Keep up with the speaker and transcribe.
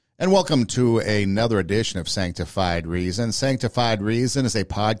And welcome to another edition of Sanctified Reason. Sanctified Reason is a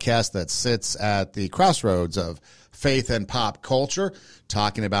podcast that sits at the crossroads of faith and pop culture,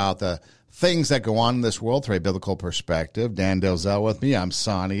 talking about the things that go on in this world through a biblical perspective. Dan Delzell with me. I'm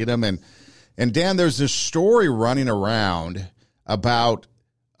Son Edom. And Dan, there's this story running around about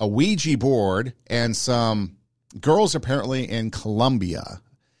a Ouija board and some girls apparently in Colombia.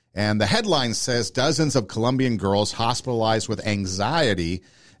 And the headline says dozens of Colombian girls hospitalized with anxiety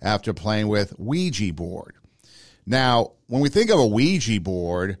after playing with Ouija board. Now, when we think of a Ouija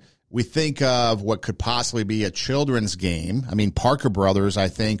board, we think of what could possibly be a children's game. I mean, Parker Brothers, I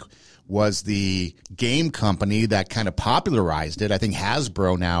think, was the game company that kind of popularized it. I think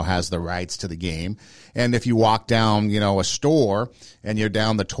Hasbro now has the rights to the game. And if you walk down, a store and you're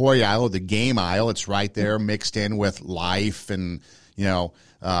down the toy aisle, the game aisle, it's right there mixed in with Life and,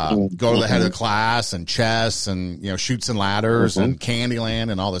 go to the head of the class and chess and, Chutes and Ladders and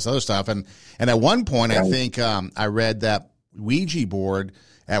Candyland and all this other stuff. And at one point, I think I read that Ouija board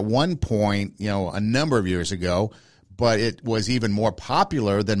at one point, a number of years ago, but it was even more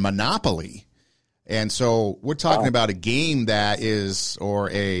popular than Monopoly. And so we're talking about a game that is, I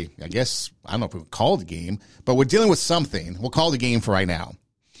don't know if we would call it a game, but we're dealing with something. We'll call it a game for right now.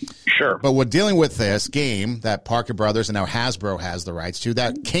 Sure. But we're dealing with this game that Parker Brothers and now Hasbro has the rights to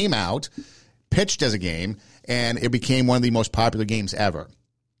that came out, pitched as a game, and it became one of the most popular games ever.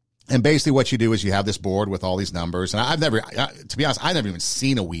 And basically what you do is you have this board with all these numbers. And to be honest, I've never even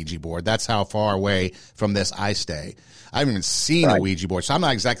seen a Ouija board. That's how far away from this I stay. I haven't even seen a Ouija board, so I'm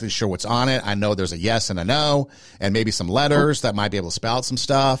not exactly sure what's on it. I know there's a yes and a no and maybe some letters that might be able to spell out some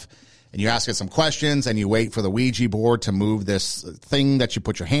stuff. And you ask it some questions, and you wait for the Ouija board to move this thing that you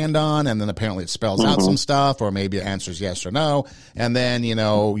put your hand on, and then apparently it spells out some stuff, or maybe it answers yes or no, and then, you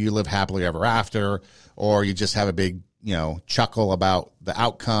live happily ever after, or you just have a big, chuckle about the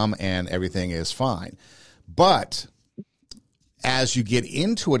outcome, and everything is fine. But as you get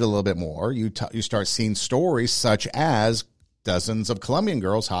into it a little bit more, you start seeing stories such as dozens of Colombian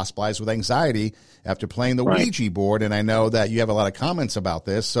girls hospitalized with anxiety after playing the Ouija board. And I know that you have a lot of comments about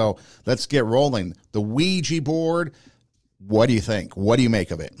this, so let's get rolling. The Ouija board, what do you think? What do you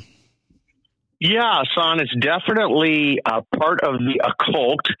make of it? Yeah, Son, it's definitely a part of the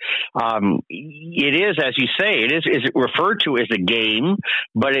occult. It is, as you say, it is referred to as a game,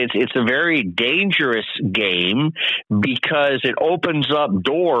 but it's a very dangerous game because it opens up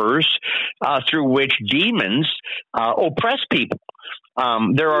doors through which demons oppress people.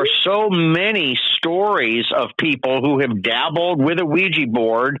 There are so many stories of people who have dabbled with a Ouija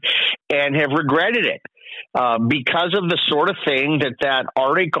board and have regretted it. Because of the sort of thing that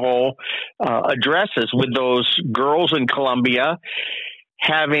article addresses, with those girls in Colombia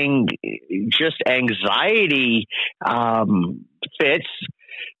having just anxiety fits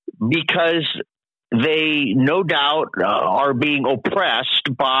because they no doubt are being oppressed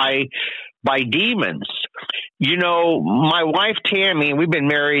by demons. My wife Tammy, we've been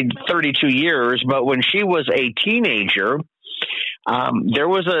married 32 years, but when she was a teenager, there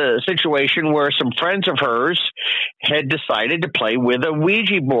was a situation where some friends of hers had decided to play with a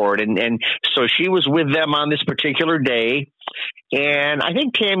Ouija board. And so she was with them on this particular day. And I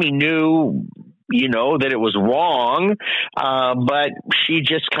think Tammy knew, that it was wrong. But she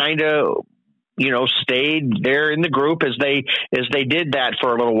just kind of, stayed there in the group as they did that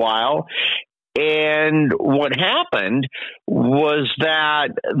for a little while. And what happened was that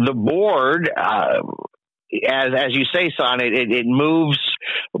the board, as you say, Son, it moves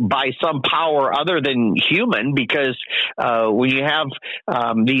by some power other than human, because when you have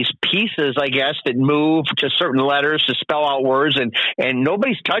these pieces, I guess, that move to certain letters to spell out words, and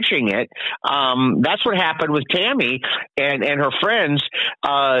nobody's touching it. That's what happened with Tammy and her friends.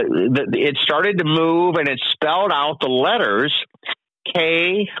 It started to move, and it spelled out the letters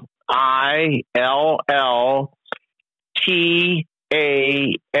KILLTAMMY.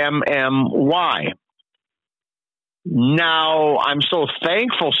 Now, I'm so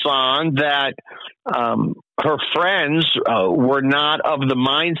thankful, Son, that her friends were not of the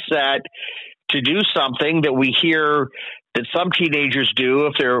mindset to do something that we hear that some teenagers do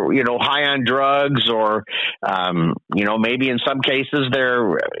if they're, high on drugs, or, maybe in some cases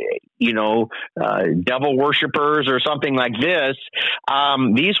they're, devil worshipers or something like this.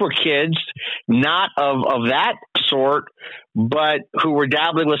 These were kids not of that sort, but who were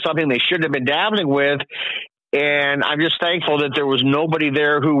dabbling with something they shouldn't have been dabbling with. And I'm just thankful that there was nobody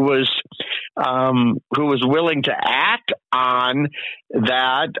there who was willing to act on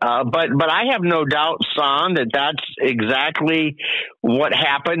that. But I have no doubt, Son, that that's exactly what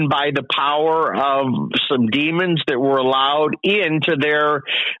happened by the power of some demons that were allowed into their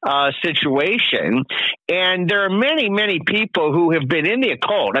situation. And there are many, many people who have been in the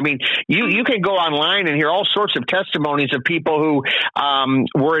occult. I mean, you can go online and hear all sorts of testimonies of people who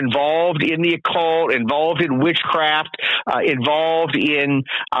were involved in the occult, involved in witchcraft, involved in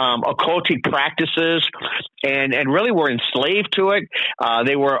occultic practices, and really were enslaved to it.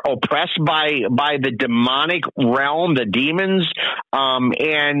 They were oppressed by the demonic realm, the demons,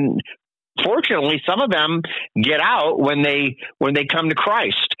 and fortunately, some of them get out when they come to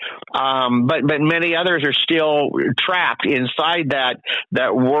Christ, but many others are still trapped inside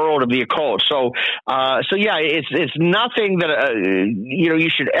that world of the occult. So yeah, it's nothing that you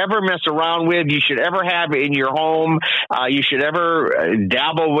should ever mess around with. You should ever have in your home. You should ever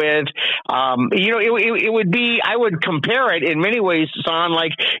dabble with. It would be. I would compare it in many ways, Son,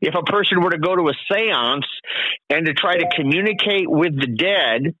 like if a person were to go to a seance and to try to communicate with the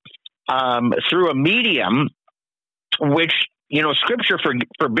dead through a medium, which Scripture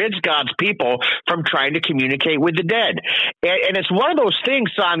forbids God's people from trying to communicate with the dead. And it's one of those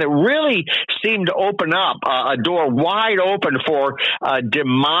things, Son, that really seem to open up a door wide open for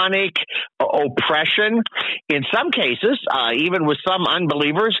demonic oppression. In some cases, even with some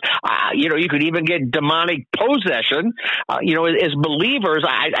unbelievers, you could even get demonic possession. As believers,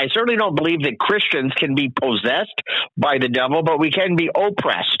 I certainly don't believe that Christians can be possessed by the devil, but we can be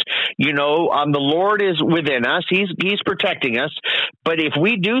oppressed. The Lord is within us. He's protecting us. But if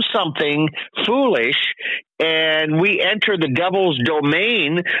we do something foolish and we enter the devil's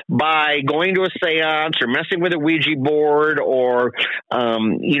domain by going to a seance or messing with a Ouija board or,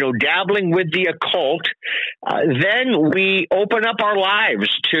 dabbling with the occult, then we open up our lives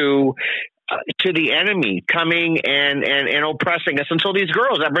to the enemy coming and oppressing us. And so these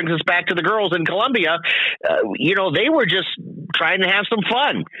girls, that brings us back to the girls in Colombia, they were just trying to have some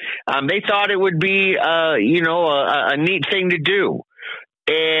fun. They thought it would be, a neat thing to do.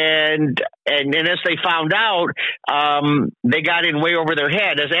 And as they found out, they got in way over their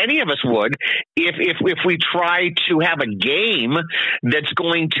head, as any of us would, if we try to have a game that's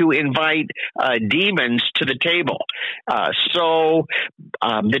going to invite demons to the table. So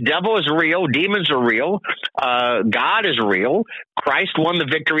the devil is real, demons are real, God is real. Christ won the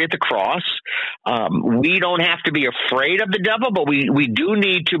victory at the cross. We don't have to be afraid of the devil, but we do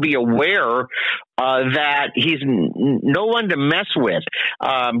need to be aware that he's no one to mess with.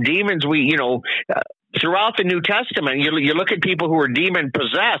 Demons, throughout the New Testament, you look at people who were demon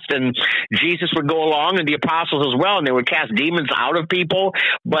possessed, and Jesus would go along, and the apostles as well, and they would cast demons out of people.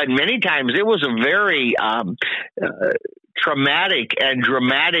 But many times it was a very traumatic and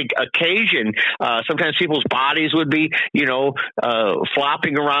dramatic occasion. Sometimes people's bodies would be,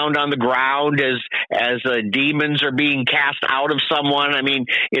 flopping around on the ground as demons are being cast out of someone. I mean,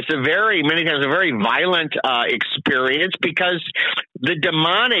 it's many times a very violent experience, because the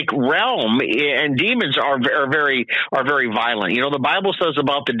demonic realm and demons are very violent. The Bible says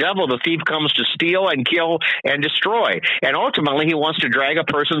about the devil, the thief comes to steal and kill and destroy, and ultimately he wants to drag a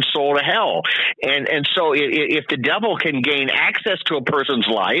person's soul to hell. And so if the devil can gain access to a person's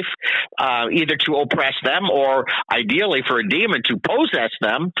life, either to oppress them or ideally for a demon to possess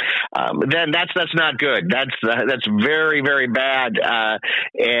them, then that's not good. That's very, very bad.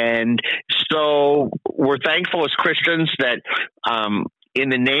 And so we're thankful as Christians that in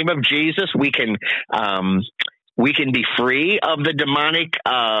the name of Jesus we can be free of the demonic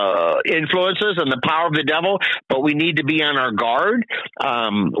influences and the power of the devil, but we need to be on our guard.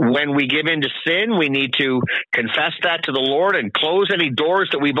 When we give in to sin, we need to confess that to the Lord and close any doors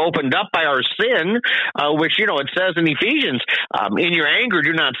that we've opened up by our sin, which, it says in Ephesians, in your anger,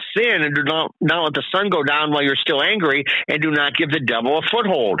 do not sin, and do not let the sun go down while you're still angry, and do not give the devil a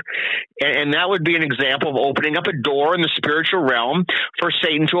foothold. And that would be an example of opening up a door in the spiritual realm for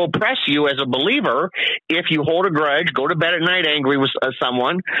Satan to oppress you as a believer if you hold a grudge, go to bed at night angry with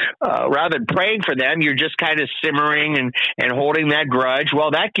someone, rather than praying for them, you're just kind of simmering and holding that grudge.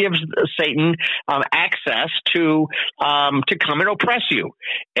 Well, that gives Satan access to come and oppress you,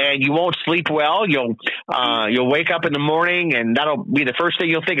 and you won't sleep well. You'll wake up in the morning, and that'll be the first thing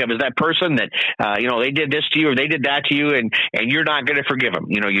you'll think of is that person that they did this to you or they did that to you, and you're not going to forgive them.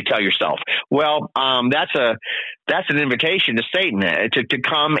 You tell yourself. Well, that's an invitation to Satan to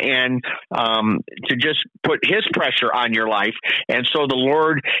come and to just put his pressure on your life. And so the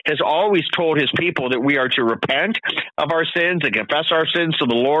Lord has always told his people that we are to repent of our sins and confess our sins to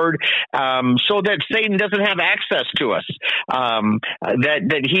the Lord, so that Satan doesn't have access to us,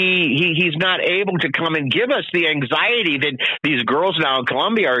 that he's not able to come and give us the anxiety that these girls now in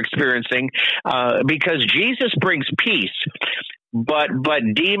Colombia are experiencing, because Jesus brings peace. But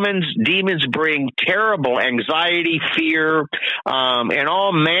demons bring terrible anxiety, fear, and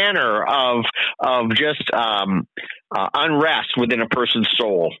all manner of just unrest within a person's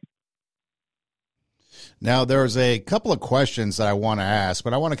soul. Now, there's a couple of questions that I want to ask,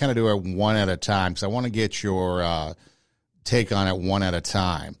 but I want to kind of do it one at a time because I want to get your take on it one at a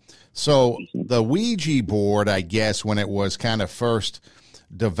time. So the Ouija board, I guess, when it was kind of first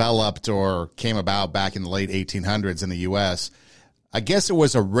developed or came about back in the late 1800s in the U.S., I guess it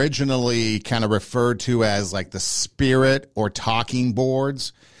was originally kind of referred to as like the spirit or talking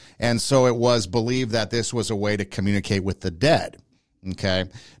boards. And so it was believed that this was a way to communicate with the dead. Okay.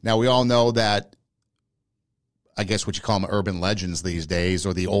 Now, we all know that, I guess what you call them urban legends these days,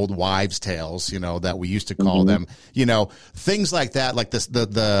 or the old wives' tales, that we used to call them, things like that, like this,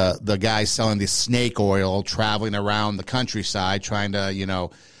 the guy selling the snake oil, traveling around the countryside, trying to,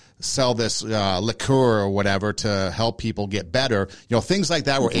 sell this liqueur or whatever to help people get better. Things like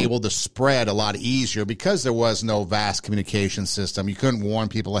that were able to spread a lot easier because there was no vast communication system. You couldn't warn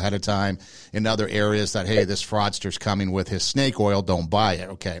people ahead of time in other areas that, hey, this fraudster's coming with his snake oil, don't buy it.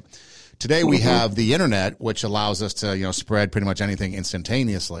 Okay. Today we have the internet, which allows us to, spread pretty much anything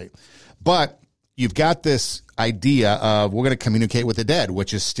instantaneously. But you've got this idea of we're going to communicate with the dead,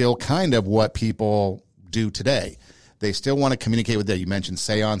 which is still kind of what people do today. They still want to communicate with the dead. You mentioned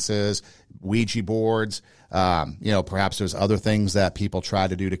seances, Ouija boards. Perhaps there's other things that people try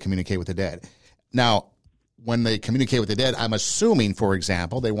to do to communicate with the dead. Now, when they communicate with the dead, I'm assuming, for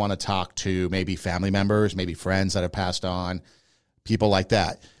example, they want to talk to maybe family members, maybe friends that have passed on, people like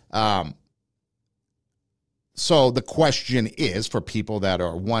that. So the question is, for people that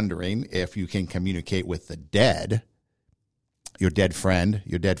are wondering if you can communicate with the dead, your dead friend,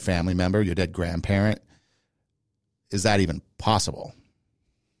 your dead family member, your dead grandparent, is that even possible?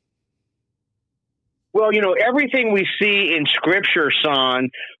 Well, everything we see in Scripture, son,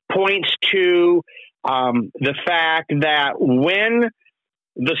 points to the fact that when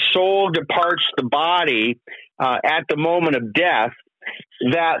the soul departs the body at the moment of death,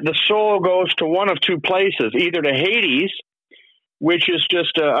 that the soul goes to one of two places, either to Hades, which is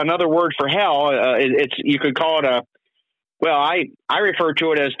just another word for hell. You could call it I refer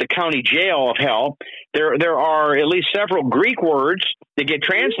to it as the county jail of hell. There are at least several Greek words that get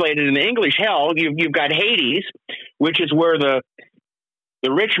translated in the English hell. You've got Hades, which is where the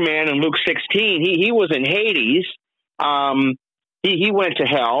rich man in Luke 16, he was in Hades. He went to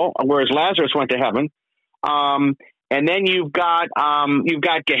hell, whereas Lazarus went to heaven. And then you've got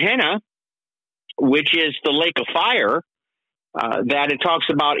Gehenna, which is the lake of fire that it talks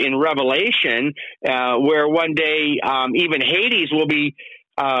about in Revelation, where one day even Hades will be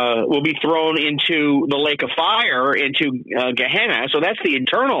thrown into the lake of fire, into Gehenna. So that's the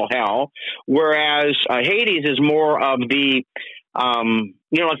eternal hell, whereas Hades is more of the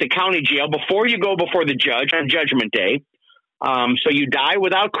like the county jail before you go before the judge on Judgment Day. So you die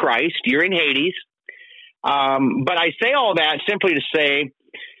without Christ, you're in Hades. But I say all that simply to say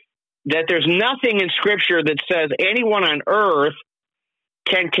that there's nothing in Scripture that says anyone on earth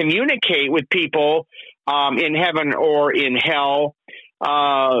can communicate with people in heaven or in hell.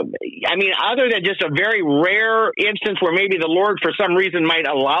 Other than just a very rare instance where maybe the Lord for some reason might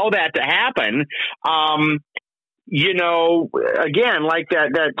allow that to happen. Again, like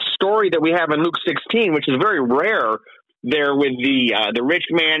that story that we have in Luke 16, which is very rare there with the rich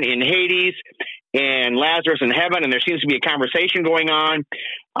man in Hades and Lazarus in heaven, and there seems to be a conversation going on.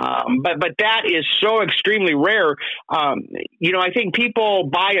 But that is so extremely rare. I think people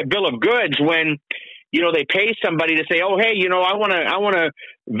buy a bill of goods when, they pay somebody to say, oh, hey, I want to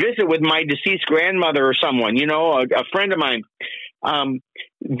visit with my deceased grandmother or someone, a friend of mine.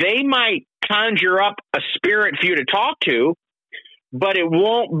 They might conjure up a spirit for you to talk to, but it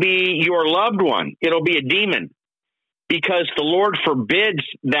won't be your loved one. It'll be a demon, because the Lord forbids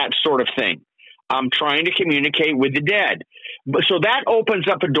that sort of thing. Trying to communicate with the dead. So that opens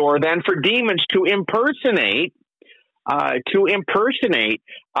up a door then for demons to impersonate those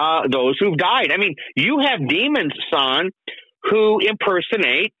who've died. I mean, you have demons, son, who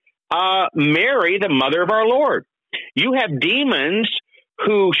impersonate Mary, the mother of our Lord. You have demons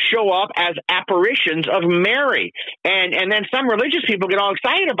who show up as apparitions of Mary. And then some religious people get all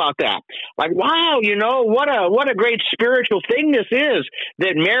excited about that. Like, wow, what a great spiritual thing this is,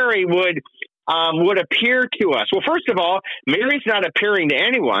 that Mary would would appear to us. Well, first of all, Mary's not appearing to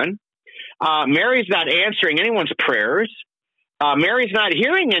anyone. Mary's not answering anyone's prayers. Mary's not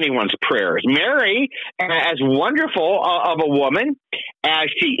hearing anyone's prayers. Mary, as wonderful of a woman as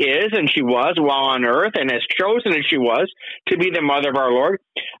she is and she was while on earth, and as chosen as she was to be the mother of our Lord,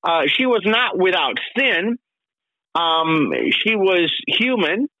 she was not without sin. She was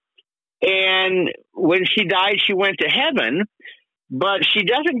human, and when she died, she went to heaven, but she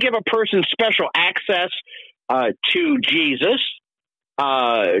doesn't give a person special access to Jesus,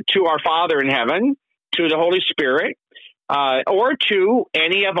 to our Father in heaven, to the Holy Spirit, or to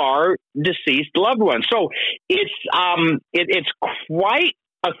any of our deceased loved ones. So it's quite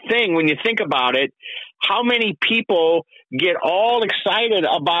a thing when you think about it, how many people get all excited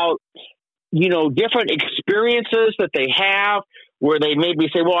about, different experiences that they have where they maybe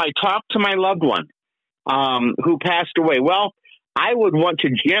say, well, I talked to my loved one who passed away. Well, I would want to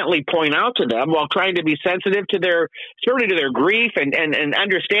gently point out to them, while trying to be sensitive to certainly to their grief and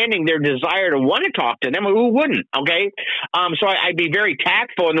understanding their desire to want to talk to them. Who wouldn't? Okay. So I'd be very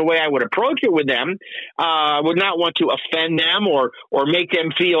tactful in the way I would approach it with them. Would not want to offend them or make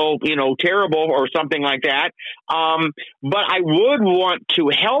them feel, terrible or something like that. But I would want to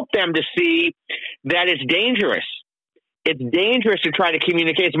help them to see that it's dangerous. It's dangerous to try to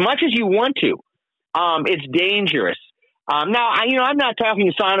communicate as much as you want to. It's dangerous. Now, I'm not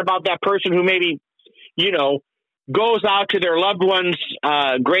talking, son, about that person who maybe, goes out to their loved one's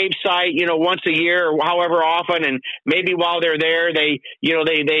gravesite, once a year or however often, and maybe while they're there, they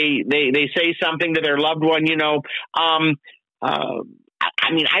say something to their loved one. I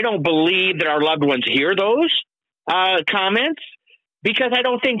don't believe that our loved ones hear those comments, because I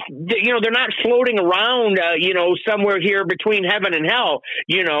don't think they're not floating around, somewhere here between heaven and hell.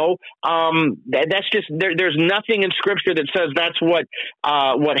 That's just there's nothing in Scripture that says that's what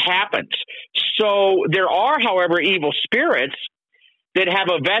happens. So there are, however, evil spirits that have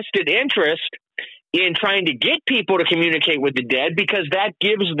a vested interest in trying to get people to communicate with the dead, because that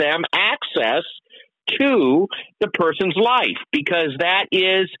gives them access to the person's life, because that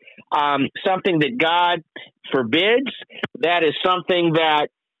is something that God forbids. That is something that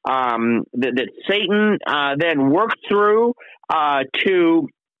that Satan then worked through to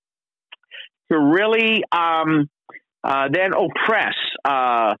really then oppress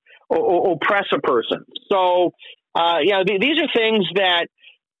a person. So these are things that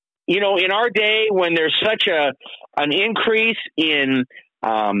in our day, when there's such an increase in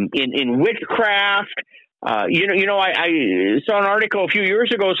witchcraft. I saw an article a few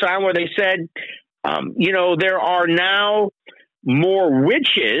years ago, Sam, where they said, there are now more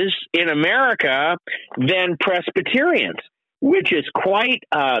witches in America than Presbyterians, which is quite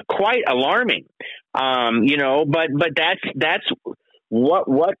alarming. But that's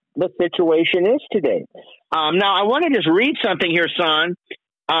what the situation is today. Now, I want to just read something here, son,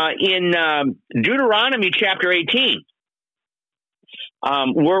 in Deuteronomy chapter 18.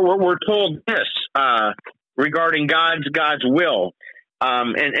 We're told this regarding God's will,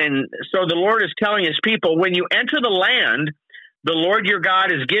 and so the Lord is telling His people, when you enter the land the Lord your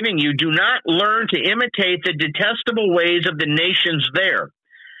God is giving you, do not learn to imitate the detestable ways of the nations there.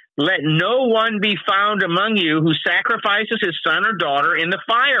 Let no one be found among you who sacrifices his son or daughter in the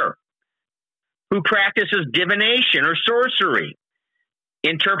fire, who practices divination or sorcery,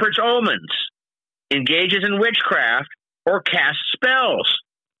 interprets omens, engages in witchcraft, or casts spells,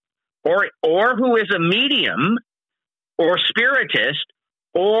 or who is a medium or spiritist,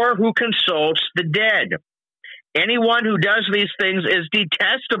 or who consults the dead. Anyone who does these things is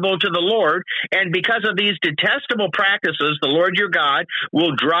detestable to the Lord, and because of these detestable practices, the Lord your God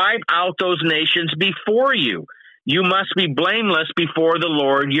will drive out those nations before you. You must be blameless before the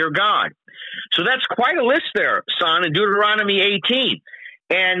Lord your God. So that's quite a list there, son, in Deuteronomy 18.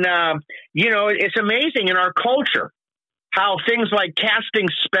 And, it's amazing in our culture how things like casting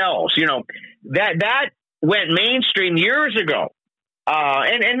spells, that went mainstream years ago.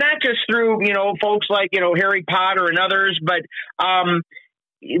 And not just through, folks like, Harry Potter and others, but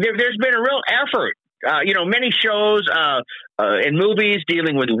there's been a real effort, many shows and movies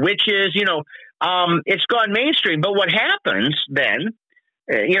dealing with witches, it's gone mainstream. But what happens then,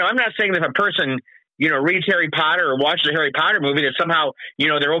 I'm not saying that if a person, reads Harry Potter or watches a Harry Potter movie that somehow,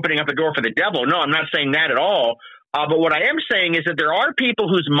 they're opening up the door for the devil. No, I'm not saying that at all. But what I am saying is that there are people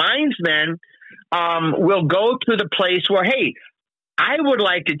whose minds then will go to the place where, hey, I would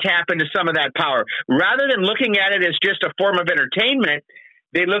like to tap into some of that power. Rather than looking at it as just a form of entertainment,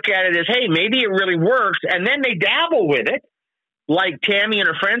 they look at it as, hey, maybe it really works. And then they dabble with it, like Tammy and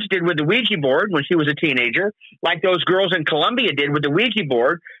her friends did with the Ouija board when she was a teenager, like those girls in Colombia did with the Ouija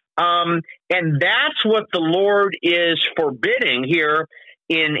board And that's what the Lord is forbidding here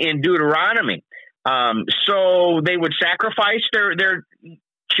in Deuteronomy. So they would sacrifice their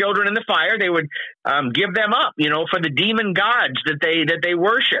children in the fire. They would give them up, for the demon gods that they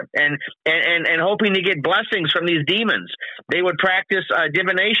worship, and hoping to get blessings from these demons. They would practice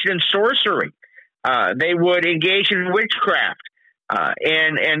divination and sorcery. They would engage in witchcraft,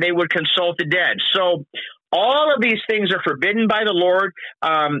 and they would consult the dead. So all of these things are forbidden by the Lord.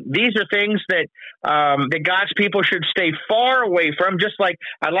 These are things that God's people should stay far away from. Just like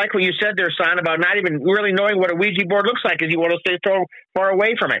I like what you said there, son, about not even really knowing what a Ouija board looks like, because you want to stay so far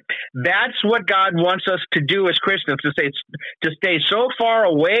away from it. That's what God wants us to do as Christians, to stay so far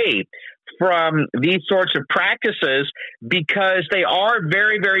away from these sorts of practices, because they are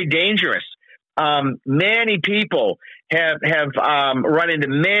very, very dangerous. Many people have run into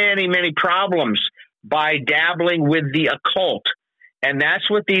many problems by dabbling with the occult. And that's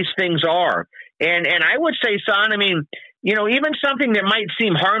what these things are. And I would say, son, even something that might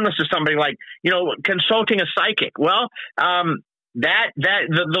seem harmless to somebody, like, consulting a psychic. Well,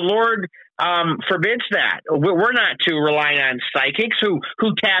 the Lord forbids that. We're not to rely on psychics who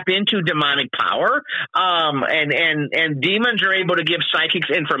tap into demonic power, and demons are able to give psychics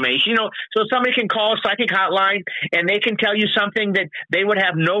information. So somebody can call a psychic hotline and they can tell you something that they would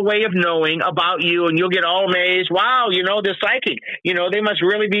have no way of knowing about you, and you'll get all amazed. Wow, this psychic, they must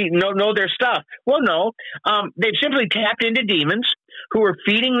really know their stuff. Well, no, they've simply tapped into demons who are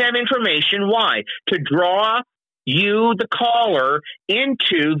feeding them information. Why? To draw you, the caller,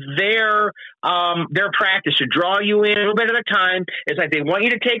 into their practice, to draw you in a little bit at a time. It's like they want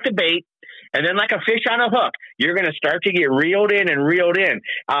you to take the bait, and then like a fish on a hook, you're going to start to get reeled in.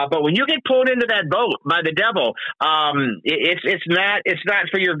 But when you get pulled into that boat by the devil, it's not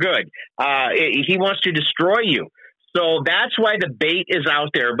for your good. He wants to destroy you. So that's why the bait is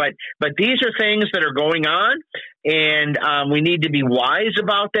out there. But these are things that are going on, and we need to be wise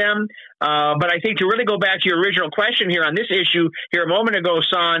about them. But I think to really go back to your original question here on this issue here a moment ago,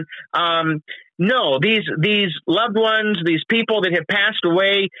 son, no, these loved ones, these people that have passed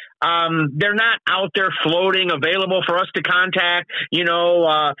away, they're not out there floating, available for us to contact.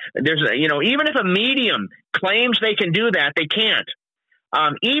 There's even if a medium claims they can do that, they can't.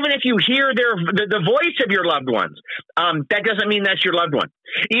 Even if you hear the voice of your loved ones, that doesn't mean that's your loved one.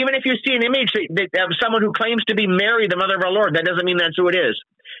 Even if you see an image of someone who claims to be Mary, the mother of our Lord, that doesn't mean that's who it is.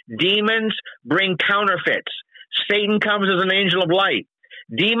 Demons bring counterfeits. Satan comes as an angel of light.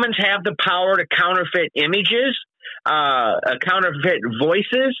 Demons have the power to counterfeit images, counterfeit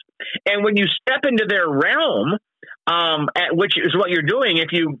voices. And when you step into their realm, which is what you're doing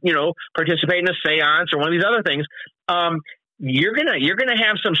if you participate in a seance or one of these other things, you're gonna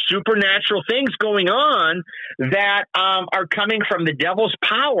have some supernatural things going on that are coming from the devil's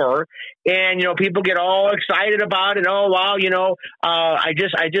power, and people get all excited about it. Oh wow, I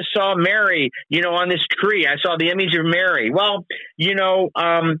just saw Mary, on this tree. I saw the image of Mary. Well,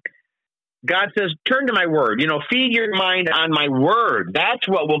 God says, turn to my word. Feed your mind on my word. That's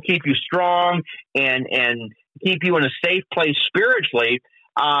what will keep you strong and keep you in a safe place spiritually.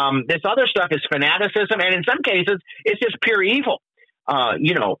 This other stuff is fanaticism, and in some cases, it's just pure evil. A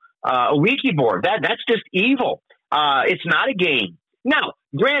Ouija board, that's just evil. It's not a game. Now,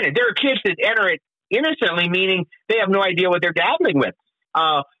 granted, there are kids that enter it innocently, meaning they have no idea what they're dabbling with.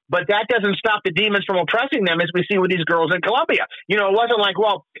 But that doesn't stop the demons from oppressing them, as we see with these girls in Colombia. It wasn't like,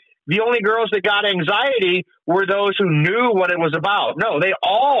 well, the only girls that got anxiety were those who knew what it was about. No, they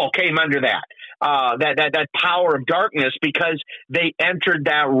all came under that power of darkness, because they entered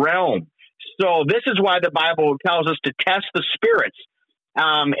that realm. So this is why the Bible tells us to test the spirits,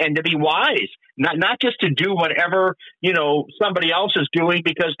 and to be wise, not just to do whatever somebody else is doing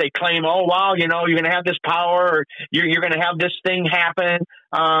because they claim, oh wow, you're going to have this power, or you're going to have this thing happen.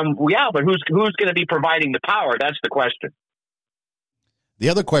 But who's going to be providing the power? That's the question. The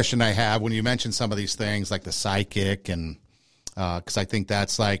other question I have, when you mention some of these things like the psychic, and because I think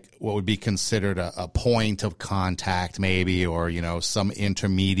that's like what would be considered a point of contact maybe, or, some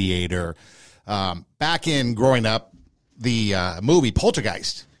intermediator. Back in growing up, the movie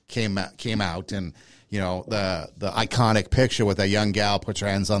Poltergeist came out, and, the iconic picture with a young gal puts her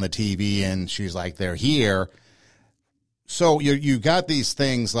hands on the TV and she's like, they're here. So you got these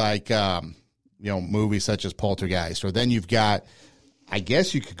things like, movies such as Poltergeist, or then you've got, I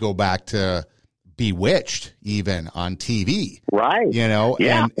guess you could go back to Bewitched even on TV. Right.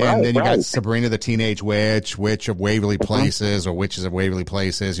 And then you got Sabrina the Teenage Witch, Witch of Waverly Places, or Witches of Waverly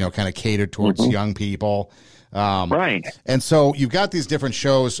Places, kind of catered towards young people. Right. And so you've got these different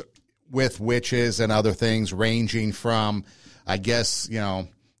shows with witches and other things, ranging from, I guess,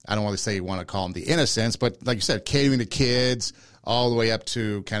 I don't want to say you want to call them the innocents, but like you said, catering to kids all the way up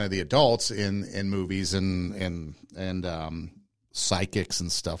to kind of the adults in movies and psychics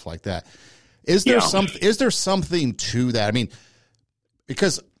and stuff like that. Is there something to that? I mean,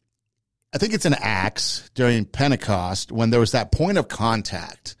 because I think it's in Acts during Pentecost when there was that point of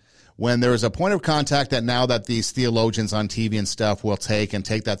contact. When there was a point of contact that now that these theologians on TV and stuff will take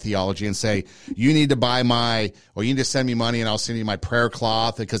that theology and say, you need to you need to send me money and I'll send you my prayer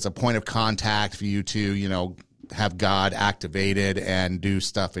cloth because a point of contact for you to, have God activated and do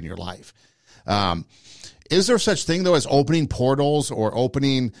stuff in your life. Is there such thing though as opening portals or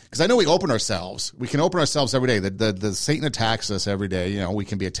because I know we open ourselves. We can open ourselves every day. The Satan attacks us every day. We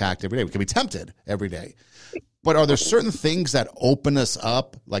can be attacked every day. We can be tempted every day. But are there certain things that open us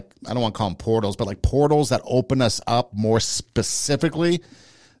up, like I don't want to call them portals, but like portals that open us up more specifically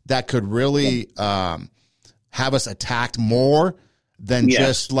that could really have us attacked more than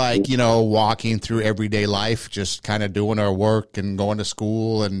just like, walking through everyday life, just kind of doing our work and going to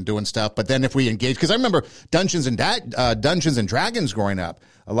school and doing stuff. But then if we engage, because I remember Dungeons and Dragons growing up,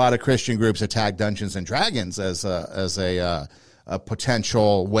 a lot of Christian groups attack Dungeons and Dragons as a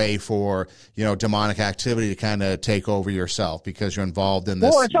potential way for, demonic activity to kind of take over yourself because you're involved in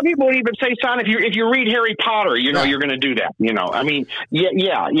this. Well, some people would even say, son, if you read Harry Potter, you're going to do that. I mean,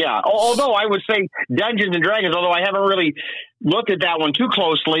 yeah. Although I would say Dungeons and Dragons, although I haven't really looked at that one too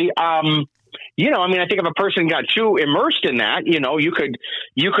closely. I think if a person got too immersed in that, you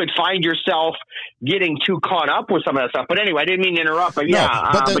could find yourself getting too caught up with some of that stuff. But anyway, I didn't mean to interrupt. But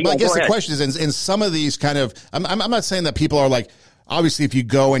I guess the question is in some of these kind of, I'm not saying that people are like, obviously if you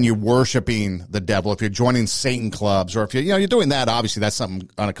go and you're worshiping the devil, if you're joining Satan clubs, or if you're doing that, obviously that's something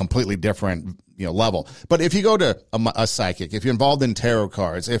on a completely different level. But if you go to a psychic, if you're involved in tarot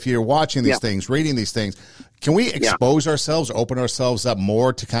cards, if you're watching these things, reading these things, can we expose ourselves, open ourselves up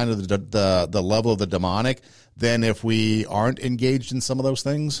more to kind of the level of the demonic than if we aren't engaged in some of those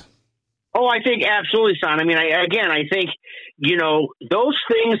things? Oh, I think absolutely, son. I mean, I think, those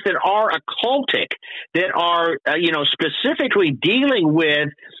things that are occultic, that are, specifically dealing with,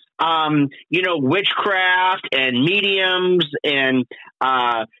 witchcraft and mediums and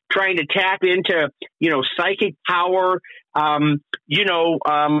trying to tap into, psychic power,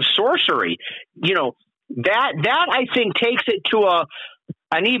 sorcery, that I think takes it to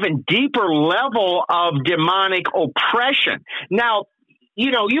an even deeper level of demonic oppression. Now,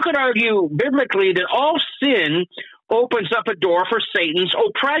 you could argue biblically that all sin opens up a door for Satan's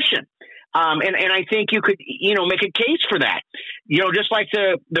oppression. And I think you could, make a case for that. Just like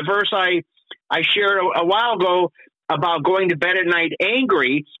the verse I shared a while ago about going to bed at night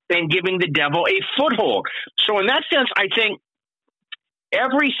angry and giving the devil a foothold. So in that sense, I think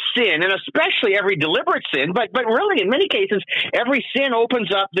every sin, and especially every deliberate sin, but really in many cases, every sin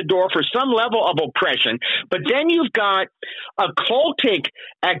opens up the door for some level of oppression. But then you've got occultic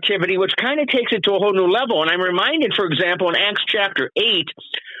activity, which kind of takes it to a whole new level. And I'm reminded, for example, in Acts chapter 8,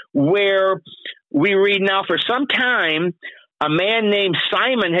 where we read, now for some time, a man named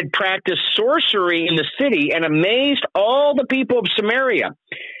Simon had practiced sorcery in the city and amazed all the people of Samaria.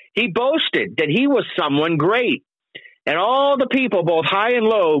 He boasted that he was someone great. And all the people, both high and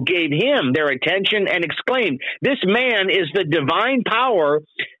low, gave him their attention and exclaimed, "This man is the divine power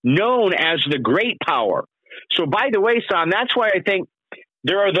known as the great power." So, by the way, son, that's why I think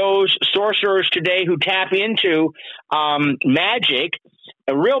there are those sorcerers today who tap into magic,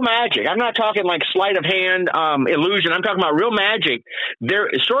 real magic. I'm not talking like sleight of hand illusion. I'm talking about real magic.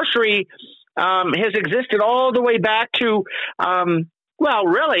 Sorcery has existed all the way back to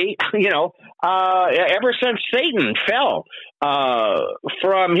ever since Satan fell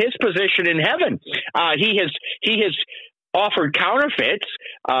from his position in heaven. He has offered counterfeits.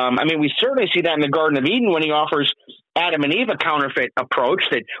 We certainly see that in the Garden of Eden when he offers Adam and Eve a counterfeit approach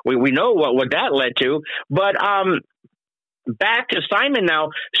that we know what that led to. But back to Simon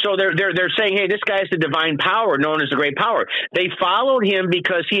now. So they're saying, hey, this guy's the divine power known as the great power. They followed him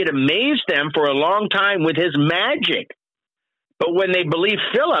because he had amazed them for a long time with his magic. But when they believed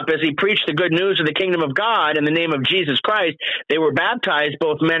Philip as he preached the good news of the kingdom of God in the name of Jesus Christ, they were baptized,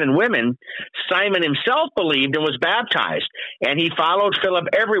 both men and women. Simon himself believed and was baptized, and he followed Philip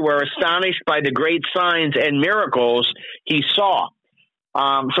everywhere, astonished by the great signs and miracles he saw.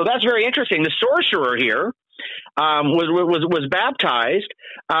 So that's very interesting. The sorcerer here was baptized.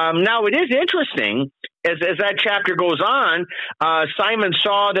 Now it is interesting. As that chapter goes on, Simon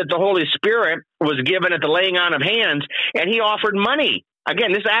saw that the Holy Spirit was given at the laying on of hands, and he offered money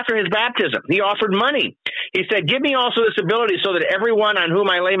Again, this is after his baptism. He offered money. He said, give me also this ability so that everyone on whom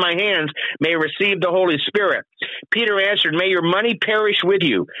I lay my hands may receive the Holy Spirit. Peter answered, may your money perish with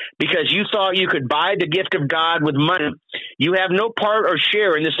you, because you thought you could buy the gift of God with money. You have no part or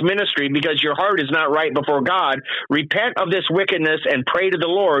share in this ministry because your heart is not right before God. Repent of this wickedness and pray to the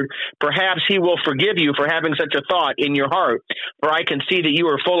Lord. Perhaps he will forgive you for having such a thought in your heart, for I can see that you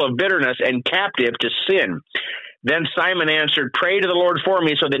are full of bitterness and captive to sin. Then Simon answered, pray to the Lord for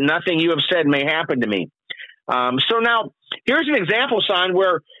me so that nothing you have said may happen to me. So now here's an example, son,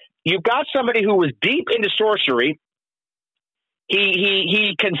 where you've got somebody who was deep into sorcery.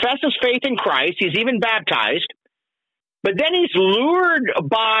 He confesses faith in Christ. He's even baptized. But then he's lured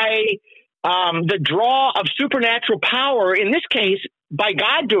by the draw of supernatural power, in this case, by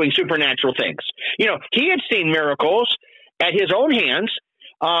God doing supernatural things. You know, he had seen miracles at his own hands.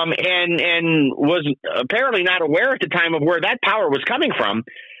 And was apparently not aware at the time of where that power was coming from.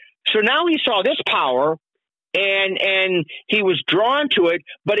 So now he saw this power and he was drawn to it.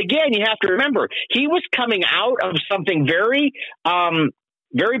 But again, you have to remember, he was coming out of something very,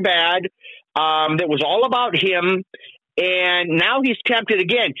 very bad, that was all about him. And now he's tempted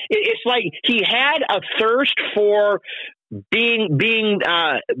again. It's like he had a thirst for being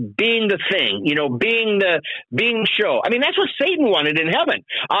the thing, you know, being the show. I mean, that's what Satan wanted in heaven.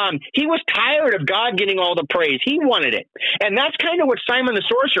 He was tired of God getting all the praise. He wanted it. And that's kind of what Simon the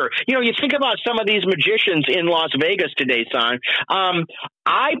sorcerer, you know, you think about some of these magicians in Las Vegas today, son.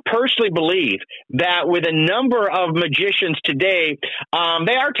 I personally believe that with a number of magicians today,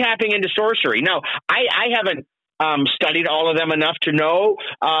 they are tapping into sorcery. Now, I haven't studied all of them enough to know,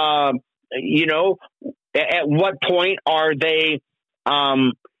 you know, at what point are they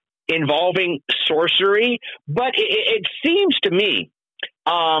involving sorcery? But it seems to me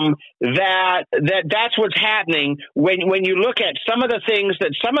that's what's happening when you look at some of the things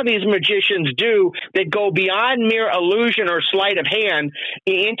that some of these magicians do that go beyond mere illusion or sleight of hand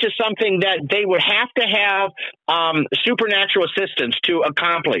into something that they would have to have supernatural assistance to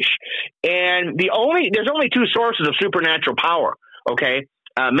accomplish. And there's only two sources of supernatural power. Okay,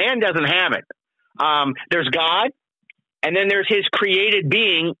 man doesn't have it. There's God, and then there's his created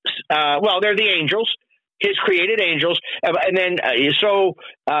beings. They're the angels, his created angels. And then,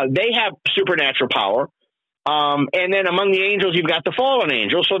 they have supernatural power. And then among the angels, you've got the fallen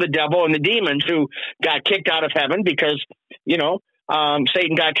angels. So the devil and the demons who got kicked out of heaven because, you know,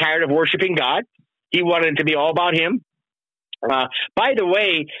 Satan got tired of worshiping God. He wanted it to be all about him. By the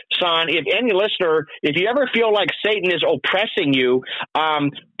way, son, if any listener, if you ever feel like Satan is oppressing you,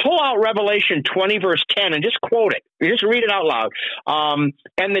 pull out Revelation 20, verse 10, and just quote it. Just read it out loud.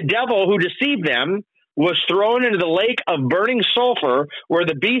 And the devil who deceived them was thrown into the lake of burning sulfur where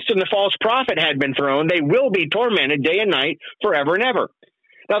the beast and the false prophet had been thrown. They will be tormented day and night forever and ever.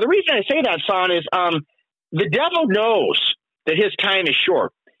 Now, the reason I say that, son, is the devil knows that his time is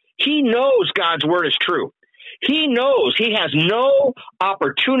short. He knows God's word is true. He knows he has no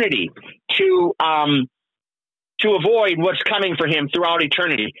opportunity to avoid what's coming for him throughout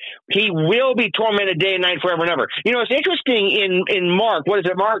eternity. He will be tormented day and night forever and ever. You know, it's interesting in Mark,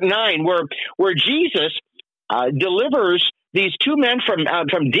 Mark 9, where Jesus delivers these two men from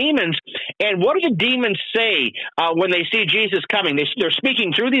demons. And what do the demons say when they see Jesus coming? They're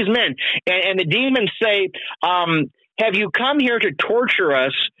speaking through these men. And the demons say, have you come here to torture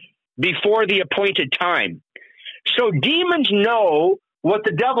us before the appointed time? So demons know what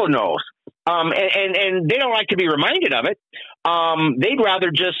the devil knows, and they don't like to be reminded of it. They'd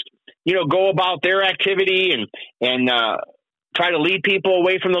rather just, you know, go about their activity and try to lead people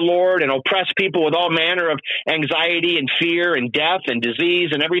away from the Lord and oppress people with all manner of anxiety and fear and death and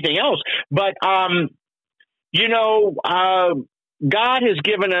disease and everything else. But, God has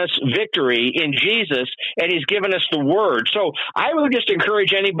given us victory in Jesus, and he's given us the word. So I would just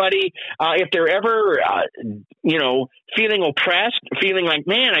encourage anybody, if they're ever, feeling oppressed, feeling like,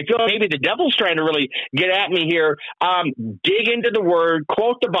 man, I feel maybe the devil's trying to really get at me here, dig into the word,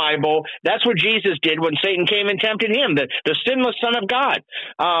 quote the Bible. That's what Jesus did when Satan came and tempted him, the sinless Son of God.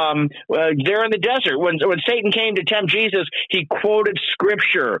 There in the desert, when Satan came to tempt Jesus, he quoted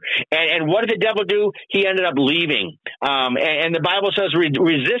Scripture. And what did the devil do? He ended up leaving. And the Bible says,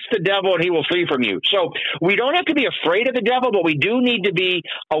 resist the devil and he will flee from you. So we don't have to be afraid of the devil, but we do need to be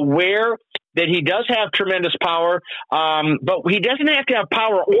aware that he does have tremendous power, but he doesn't have to have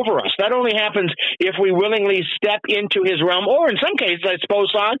power over us. That only happens if we willingly step into his realm, or in some cases, I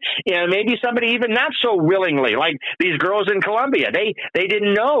suppose, son, maybe somebody even not so willingly, like these girls in Colombia. They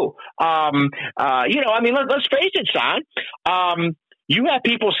didn't know. Let's face it, son. You have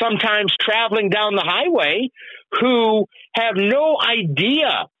people sometimes traveling down the highway who have no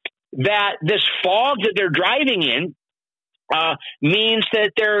idea that this fog that they're driving in means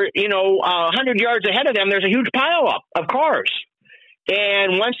that they're, 100 yards ahead of them, there's a huge pileup of cars.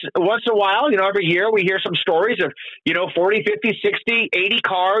 And once in a while, every year we hear some stories of, 40, 50, 60, 80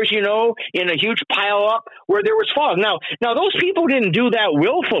 cars, in a huge pileup where there was fog. Now those people didn't do that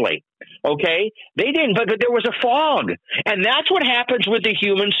willfully. Okay, they didn't, but there was a fog, and that's what happens with the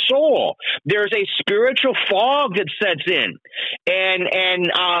human soul. There's a spiritual fog that sets in,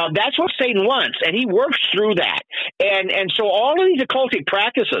 and that's what Satan wants, and he works through that. And so all of these occultic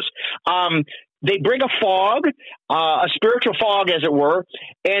practices, they bring a fog, a spiritual fog, as it were,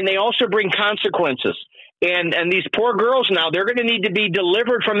 and they also bring consequences. And these poor girls now, they're going to need to be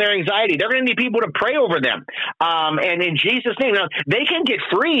delivered from their anxiety. They're going to need people to pray over them. And in Jesus' name, now, they can get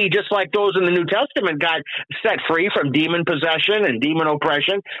free just like those in the New Testament got set free from demon possession and demon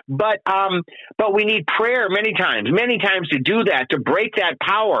oppression. But we need prayer many times to do that, to break that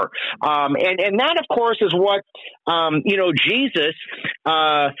power. And that, of course, is what, Jesus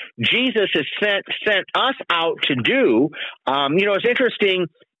has sent us out to do. It's interesting.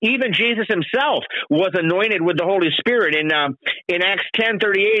 Even Jesus himself was anointed with the Holy Spirit. In Acts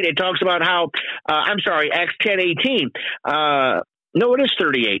 10:38, it talks about how, Acts 10:18. No, it is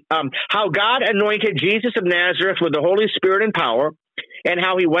 38. How God anointed Jesus of Nazareth with the Holy Spirit and power, and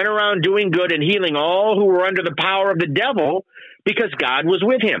how he went around doing good and healing all who were under the power of the devil, because God was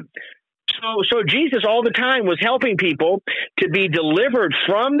with him. So Jesus all the time was helping people to be delivered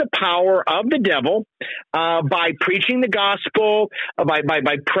from the power of the devil by preaching the gospel, by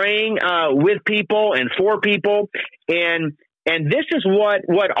praying with people and for people, and this is what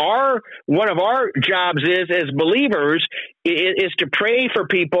one of our jobs is as believers is to pray for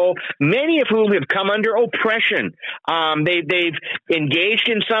people, many of whom have come under oppression. They've engaged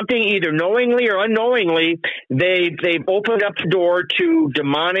in something either knowingly or unknowingly. They've opened up the door to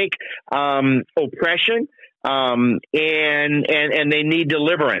demonic oppression. And they need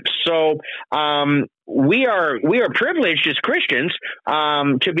deliverance. So, we are privileged as Christians,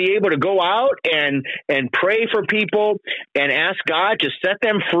 to be able to go out and pray for people and ask God to set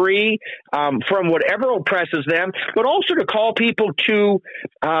them free, from whatever oppresses them, but also to call people to,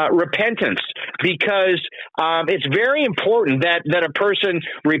 repentance, because, it's very important that a person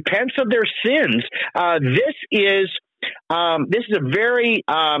repents of their sins. This is a very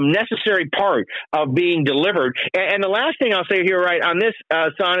necessary part of being delivered. And the last thing I'll say here, right on this,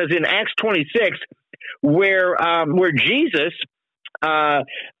 son, is in Acts 26, where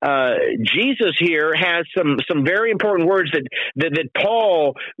Jesus here has some very important words that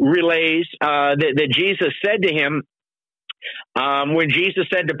Paul relays, that Jesus said to him. When Jesus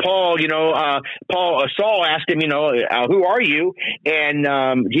said to Paul, Saul asked him, who are you?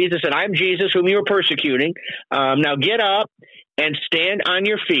 And Jesus said, I'm Jesus whom you are persecuting. Now get up and stand on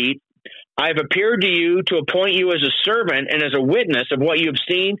your feet. I've appeared to you to appoint you as a servant and as a witness of what you have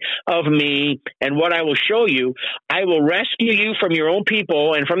seen of me and what I will show you. I will rescue you from your own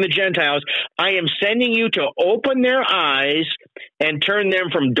people and from the Gentiles. I am sending you to open their eyes and turn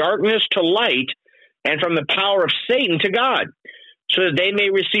them from darkness to light and from the power of Satan to God, so that they may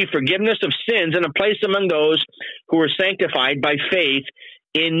receive forgiveness of sins and a place among those who are sanctified by faith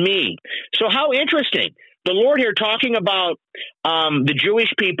in me. So how interesting. The Lord here talking about the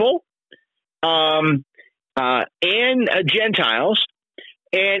Jewish people and Gentiles,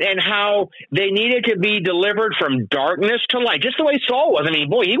 and how they needed to be delivered from darkness to light, just the way Saul was. I mean,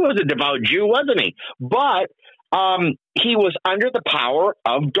 boy, he was a devout Jew, wasn't he? But he was under the power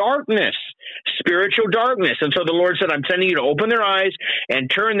of darkness, spiritual darkness. And so the Lord said, I'm sending you to open their eyes and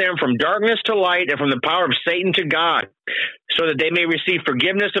turn them from darkness to light and from the power of Satan to God, so that they may receive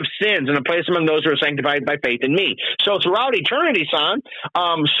forgiveness of sins and a place among those who are sanctified by faith in me. So throughout eternity, son,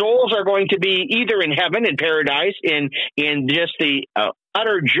 souls are going to be either in heaven, in paradise, in just the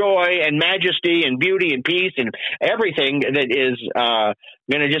utter joy and majesty and beauty and peace and everything that is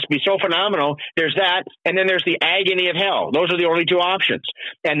going to just be so phenomenal. There's that, and then there's the agony of hell. Those are the only two options.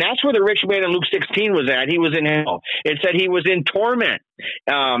 And that's where the rich man in Luke 16 was at. He was in hell. It said he was in torment.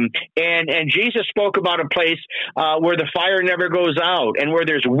 And Jesus spoke about a place where the fire never goes out and where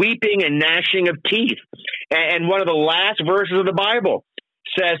there's weeping and gnashing of teeth. And one of the last verses of the Bible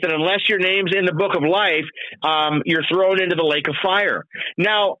says that unless your name's in the book of life, you're thrown into the lake of fire.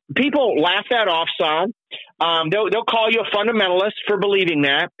 Now, people laugh that off, son. They'll call you a fundamentalist for believing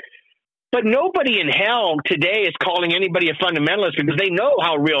that. But nobody in hell today is calling anybody a fundamentalist because they know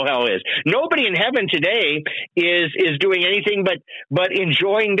how real hell is. Nobody in heaven today is doing anything but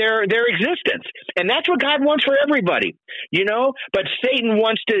enjoying their existence. And that's what God wants for everybody, But Satan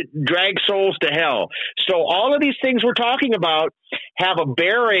wants to drag souls to hell. So all of these things we're talking about have a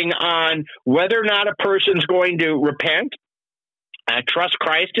bearing on whether or not a person's going to repent, trust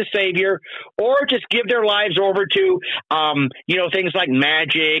Christ as Savior, or just give their lives over to, things like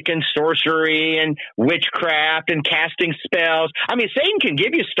magic and sorcery and witchcraft and casting spells. I mean, Satan can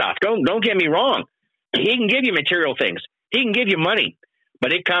give you stuff. Don't get me wrong. He can give you material things. He can give you money,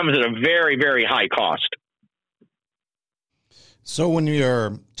 but it comes at a very, very high cost. So when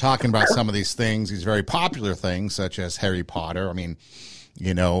you're talking about some of these things, these very popular things, such as Harry Potter, I mean,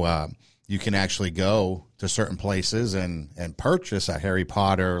 you can actually go to certain places and purchase a Harry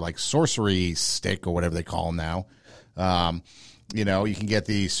Potter like sorcery stick or whatever they call them now. You can get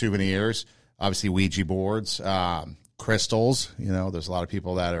the souvenirs, obviously Ouija boards, crystals. There's a lot of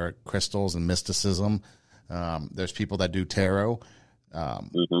people that are crystals and mysticism. There's people that do tarot.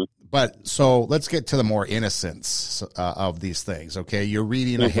 But so let's get to the more innocence of these things. Okay, you're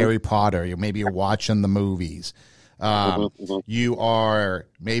reading a Harry Potter. Maybe you're watching the movies. You are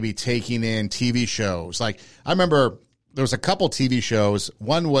maybe taking in TV shows. Like I remember there was a couple TV shows.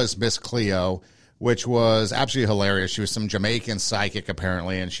 One was Miss Cleo, which was absolutely hilarious. She was some Jamaican psychic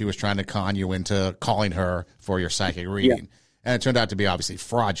apparently, and she was trying to con you into calling her for your psychic reading. Yeah. And it turned out to be obviously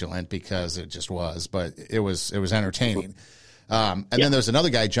fraudulent because it just was, but it was entertaining. Then there's another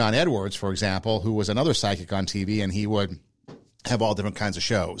guy, John Edwards, for example, who was another psychic on TV, and he would have all different kinds of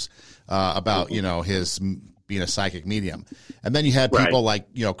shows about, his being a psychic medium. And then you had people like,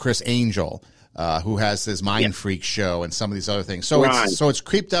 Chris Angel, who has this Mind Freak show and some of these other things. So it's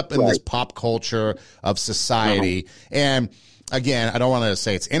creeped up in this pop culture of society. And again, I don't want to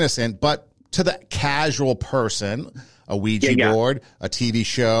say it's innocent, but to the casual person, a Ouija board, a TV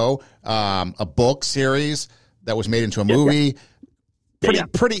show, a book series that was made into a movie,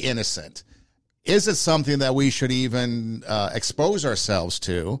 pretty innocent. Is it something that we should even expose ourselves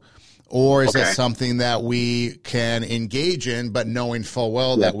to? Or is it something that we can engage in, but knowing full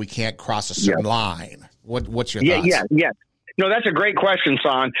well that we can't cross a certain line? What's your thoughts? Yeah. No, that's a great question,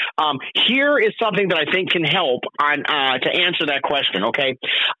 Son. Here is something that I think can help to answer that question. Okay.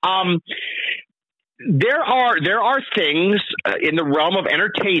 There are things in the realm of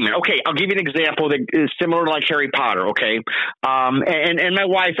entertainment. Okay, I'll give you an example that is similar to like Harry Potter. Okay, and my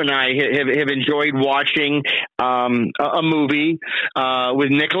wife and I have enjoyed watching a movie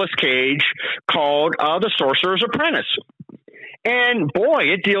with Nicolas Cage called The Sorcerer's Apprentice. And boy,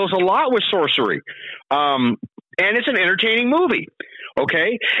 it deals a lot with sorcery, and it's an entertaining movie.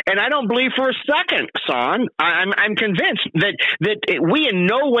 Okay, and I don't believe for a second, son. I'm convinced that we in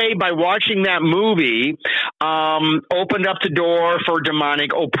no way by watching that movie opened up the door for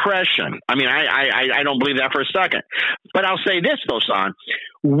demonic oppression. I mean, I don't believe that for a second. But I'll say this though, son.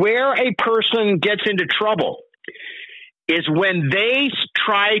 Where a person gets into trouble is when they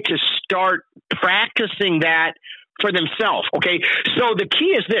try to start practicing that for themselves. Okay, so the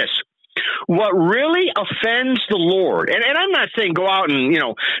key is this. What really offends the Lord, and I'm not saying go out and,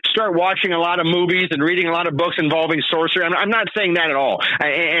 start watching a lot of movies and reading a lot of books involving sorcery. I'm not saying that at all.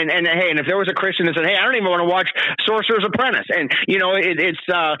 And if there was a Christian that said, hey, I don't even want to watch Sorcerer's Apprentice. And,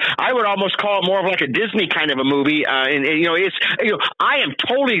 I would almost call it more of like a Disney kind of a movie. I am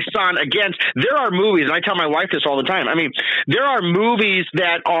totally against, there are movies, and I tell my wife this all the time. I mean, there are movies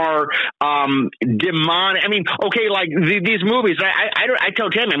that are demonic. I mean, okay, like these movies, I tell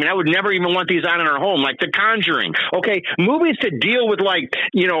Tim, I would never even want these on in our home, like The Conjuring. Okay, movies that deal with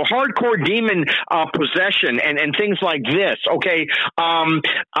hardcore demon possession and things like this. Okay,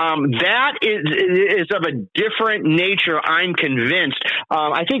 that is of a different nature. I'm convinced.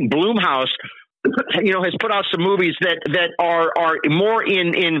 I think Blumhouse has put out some movies that are more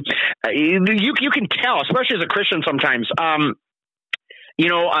in you can tell, especially as a Christian sometimes.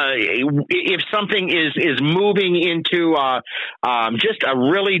 If something is moving into just a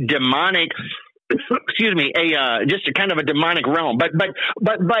really demonic, just a kind of a demonic realm. But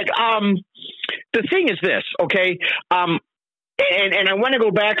the thing is this, okay? And I want to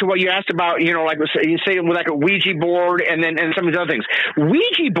go back to what you asked about, like you say with like a Ouija board and some of these other things.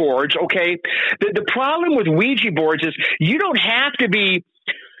 Ouija boards, okay? The problem with Ouija boards is you don't have to be.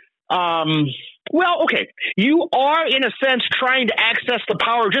 Well, okay, you are, in a sense, trying to access the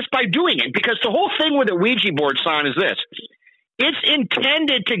power just by doing it, because the whole thing with a Ouija board, son, is this. It's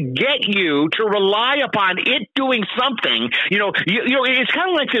intended to get you to rely upon it doing something. It's kind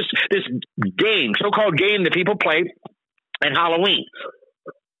of like this game, so-called game that people play at Halloween.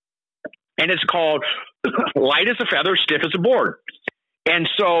 and it's called light as a feather, stiff as a board. And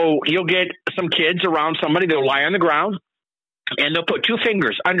so you'll get some kids around somebody, they'll lie on the ground, and they'll put 2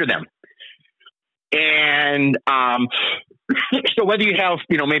 fingers under them. And so whether you have,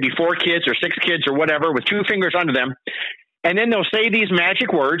 maybe 4 kids or 6 kids or whatever with 2 fingers under them, and then they'll say these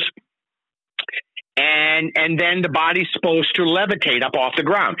magic words, and then the body's supposed to levitate up off the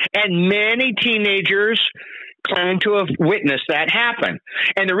ground. And many teenagers claim to have witnessed that happen.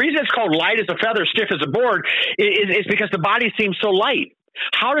 And the reason it's called light as a feather, stiff as a board is because the body seems so light.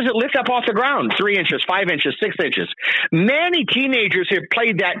 How does it lift up off the ground? 3 inches, 5 inches, 6 inches. Many teenagers have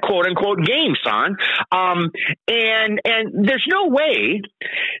played that quote unquote game, son. And there's no way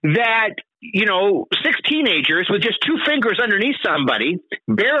that 6 teenagers with just 2 fingers underneath somebody,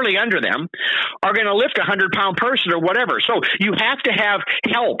 barely under them, are going to lift a 100-pound person or whatever. So you have to have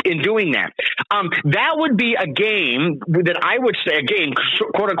help in doing that. That would be a game that I would say, a game,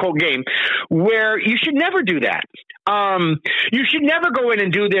 quote unquote game, where you should never do that. You should never go in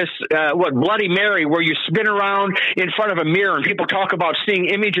and do this, Bloody Mary, where you spin around in front of a mirror and people talk about seeing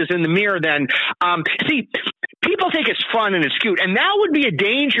images in the mirror then. See, people think it's fun and it's cute. And that would be a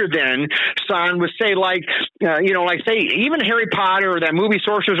danger then, son, with say say even Harry Potter or that movie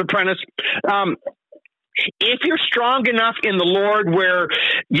Sorcerer's Apprentice. If you're strong enough in the Lord where,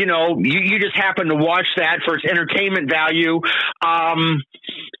 you just happen to watch that for its entertainment value,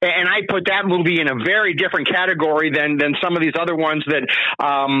 and I put that movie in a very different category than some of these other ones that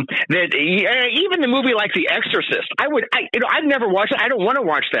even the movie like The Exorcist, I've never watched it. I don't want to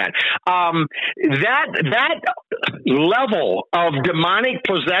watch that. That level of demonic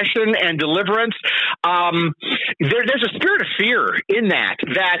possession and deliverance, there's a spirit of fear in that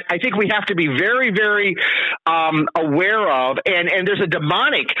I think we have to be very, very aware of, and there's a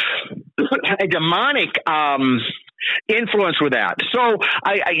demonic influence with that. So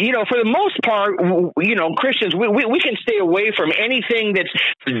for the most part, Christians, we can stay away from anything that's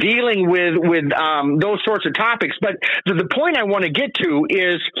dealing with those sorts of topics. But the point I want to get to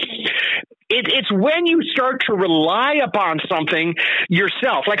is it's when you start to rely upon something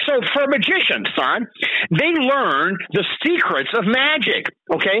yourself. Like, so for a magician, son, they learn the secrets of magic,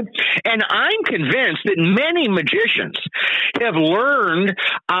 okay? And I'm convinced that many magicians have learned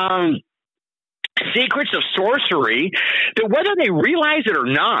secrets of sorcery that whether they realize it or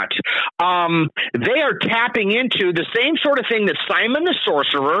not, they are tapping into the same sort of thing that Simon the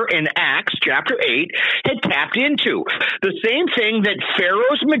sorcerer in Acts chapter 8 had tapped into. The same thing that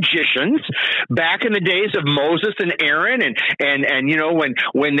Pharaoh's magicians back in the days of Moses and Aaron and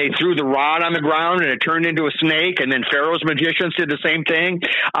when they threw the rod on the ground and it turned into a snake, and then Pharaoh's magicians did the same thing.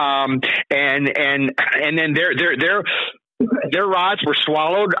 And then their rods were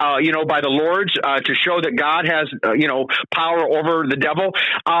swallowed, by the Lord's to show that God has, power over the devil.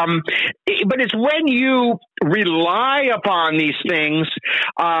 But it's when you rely upon these things.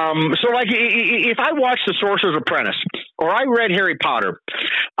 So, like, if I watched The Sorcerer's Apprentice, or I read Harry Potter,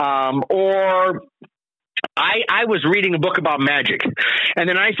 or I was reading a book about magic, and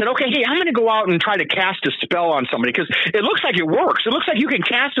then I said, okay, hey, I'm going to go out and try to cast a spell on somebody because it looks like it works. It looks like you can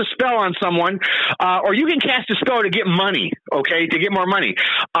cast a spell on someone, or you can cast a spell to get money, okay, to get more money.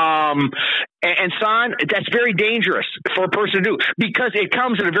 And son, that's very dangerous for a person to do because it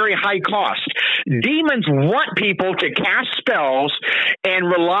comes at a very high cost. Demons want people to cast spells and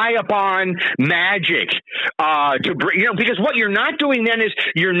rely upon magic because what you're not doing then is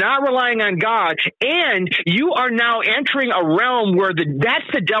you're not relying on God, and you are now entering a realm where that's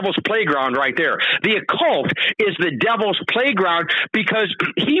the devil's playground right there. The occult is the devil's playground because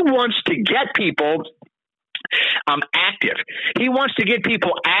he wants to get people active. He wants to get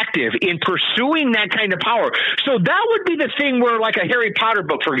people active in pursuing that kind of power. So that would be the thing where, like a Harry Potter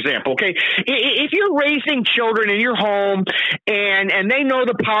book, for example, okay, if you're raising children in your home and they know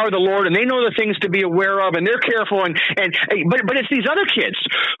the power of the Lord and they know the things to be aware of and they're careful but it's these other kids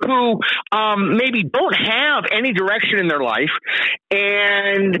who maybe don't have any direction in their life,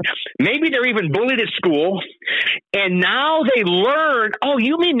 and maybe they're even bullied at school, and now they learn, oh,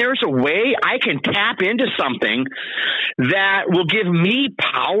 you mean there's a way I can tap into something that will give me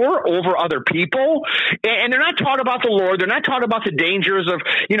power over other people? And they're not taught about the Lord. They're not taught about the dangers of,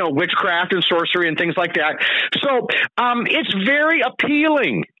 witchcraft and sorcery and things like that. So it's very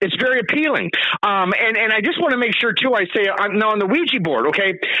appealing. It's very appealing. And I just want to make sure, too, I say now on the Ouija board,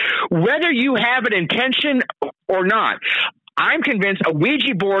 okay, whether you have an intention or not, I'm convinced a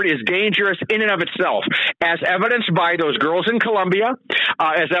Ouija board is dangerous in and of itself, as evidenced by those girls in Colombia,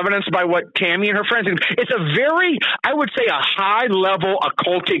 as evidenced by what Tammy and her friends. It's a very, I would say, a high-level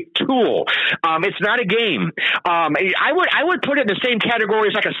occultic tool. It's not a game. I would put it in the same category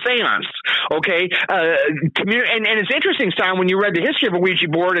as like a seance, okay? And it's interesting, Son, when you read the history of a Ouija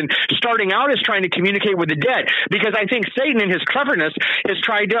board and starting out as trying to communicate with the dead, because I think Satan, in his cleverness, has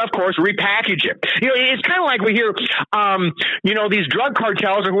tried to, of course, repackage it. It's kind of like we hear, these drug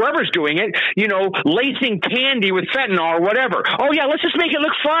cartels or whoever's doing it, lacing candy with fentanyl or whatever. Oh, yeah, let's just make it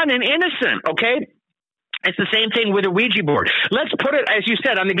look fun and innocent, okay? It's the same thing with a Ouija board. Let's put it, as you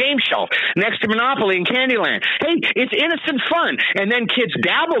said, on the game shelf next to Monopoly and Candyland. Hey, it's innocent fun. And then kids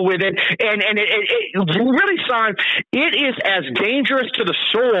dabble with it. And it really, Son, it is as dangerous to the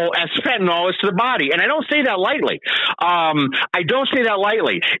soul as fentanyl is to the body. And I don't say that lightly. I don't say that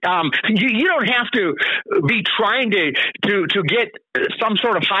lightly. You don't have to be trying to get some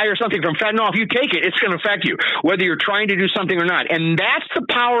sort of high or something from fentanyl. If you take it, it's going to affect you, whether you're trying to do something or not. And that's the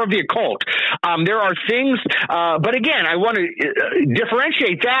power of the occult. There are things, but again, I want to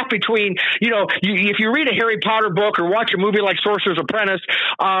differentiate that between, if you read a Harry Potter book or watch a movie like Sorcerer's Apprentice,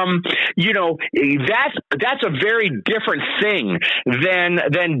 that's a very different thing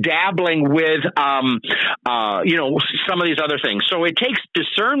than dabbling with, some of these other things. So it takes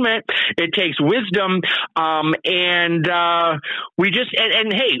discernment, it takes wisdom, and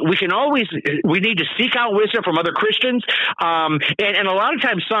hey, we need to seek out wisdom from other Christians. And a lot of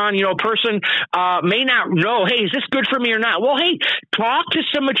times, Son, a person may not know, hey, is this good for me or not? Well, hey, talk to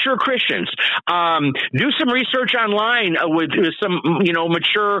some mature Christians. Do some research online with some,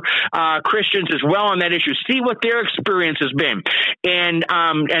 mature Christians as well on that issue. See what their experience has been. And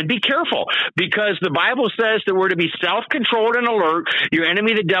be careful, because the Bible says that we're to be self-controlled and alert. Your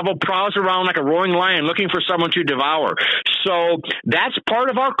enemy, the devil, prowls around like a roaring lion looking for someone to devour. So that's part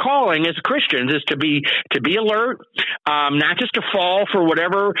of our calling as Christians, is to be alert, not just to fall for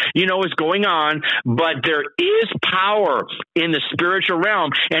whatever, is going on, but there is power in the spiritual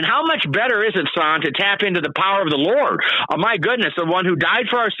realm. And how much better is it, Son, to tap into the power of the Lord? Oh, my goodness, the one who died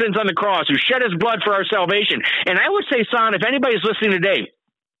for our sins on the cross, who shed his blood for our salvation. And I would say, Son, if anybody's listening today,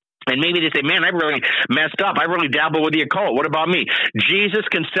 and maybe they say, man, I really messed up. I really dabble with the occult. What about me? Jesus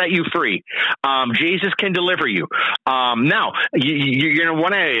can set you free. Jesus can deliver you. Now, you're going to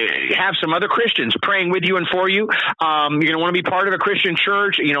want to have some other Christians praying with you and for you. You're going to want to be part of a Christian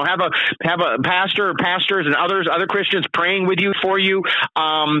church. Have a pastor or pastors and other Christians praying with you, for you.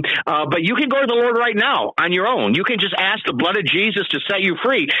 But you can go to the Lord right now on your own. You can just ask the blood of Jesus to set you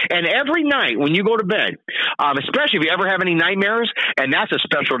free. And every night when you go to bed, especially if you ever have any nightmares, and that's a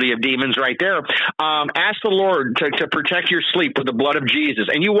specialty of demons right there, ask the Lord to protect your sleep with the blood of Jesus,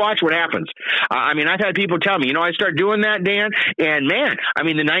 and you watch what happens. I've had people tell me, I start doing that, Dan, and man,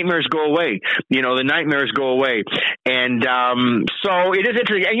 the nightmares go away. The nightmares go away. And so it is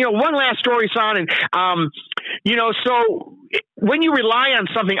interesting. And one last story, Son, and so when you rely on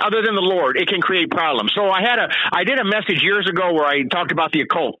something other than the Lord, it can create problems. So I did a message years ago where I talked about the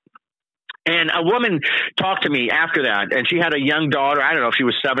occult. And a woman talked to me after that, and she had a young daughter. I don't know if she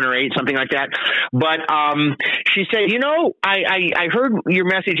was 7 or 8, something like that. But she said, I heard your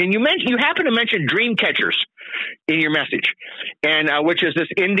message, and you happen to mention dream catchers in your message, and which is this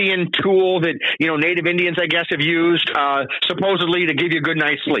Indian tool that Native Indians, I guess, have used supposedly to give you a good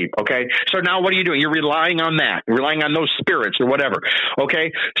night's sleep. Okay, so now what are you doing? You're relying on that, relying on those spirits or whatever.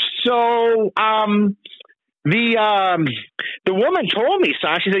 Okay, so the woman told me,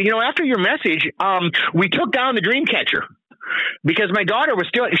 Son, she said, after your message, we took down the dream catcher, because my daughter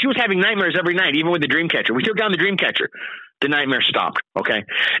she was having nightmares every night, even with the dream catcher. We took down the dream catcher. The nightmare stopped. Okay.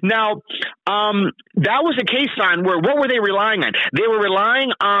 Now, that was a case, Son, where what were they relying on? They were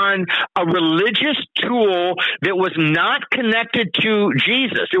relying on a religious tool that was not connected to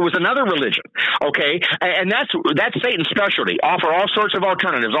Jesus. It was another religion. Okay. And that's Satan's specialty. Offer all sorts of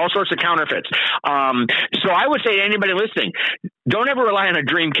alternatives, all sorts of counterfeits. So I would say to anybody listening, don't ever rely on a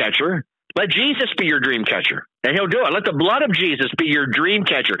dream catcher. Let Jesus be your dream catcher, and he'll do it. Let the blood of Jesus be your dream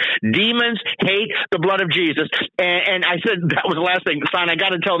catcher. Demons hate the blood of Jesus. And I said, that was the last thing. Son, I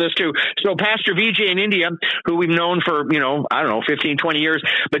got to tell this too. So Pastor VJ in India, who we've known for, 15, 20 years,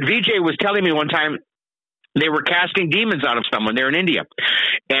 but VJ was telling me one time, they were casting demons out of someone there in India.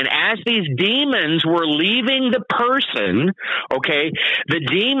 And as these demons were leaving the person, okay, the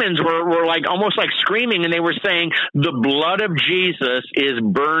demons were like almost like screaming, and they were saying, the blood of Jesus is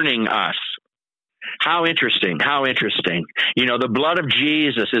burning us. How interesting. How interesting. The blood of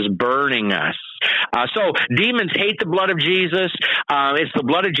Jesus is burning us. So demons hate the blood of Jesus. It's the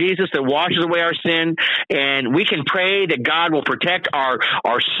blood of Jesus that washes away our sin. And we can pray that God will protect our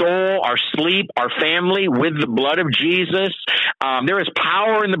soul, our sleep, our family with the blood of Jesus. There is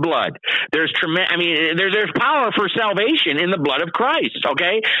power in the blood. There's there's power for salvation in the blood of Christ.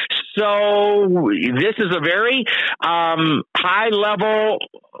 Okay. So this is a very high level,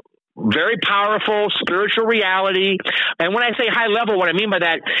 very powerful spiritual reality. And when I say high level, what I mean by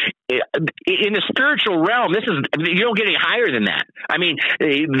that, in the spiritual realm, you don't get any higher than that. I mean,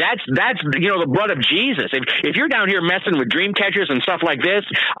 that's the blood of Jesus. If you're down here messing with dream catchers and stuff like this,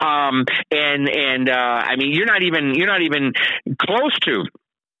 you're not even close to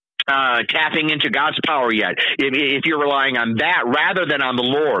tapping into God's power yet, if you're relying on that rather than on the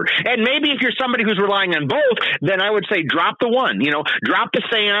Lord. And maybe if you're somebody who's relying on both, then I would say drop the one, drop the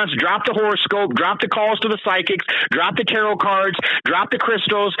seance, drop the horoscope, drop the calls to the psychics, drop the tarot cards, drop the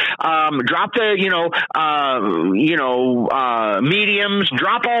crystals, drop the, mediums,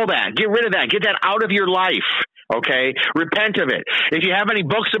 drop all that, get rid of that, get that out of your life. Okay, repent of it. If you have any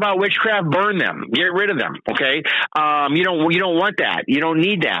books about witchcraft, burn them. Get rid of them. Okay, you don't want that. You don't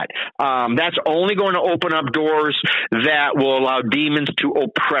need that. That's only going to open up doors that will allow demons to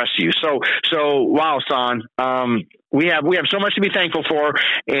oppress you. So wow, son, we have so much to be thankful for,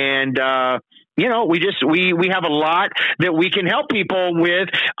 and we have a lot that we can help people with.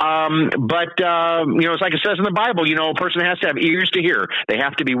 But it's like it says in the Bible. A person has to have ears to hear. They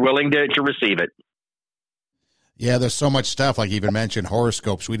have to be willing to receive it. Yeah, there's so much stuff, like you even mentioned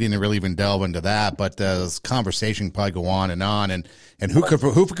horoscopes. We didn't really even delve into that, but this conversation can probably go on. And who could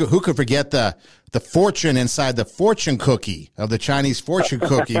forget the fortune inside the fortune cookie of the Chinese fortune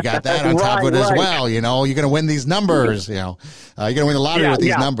cookie? You got that on top of it as well. You're going to win these numbers. You're going to win the lottery with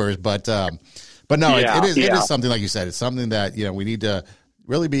these numbers. But no, it is something, like you said. It's something that we need to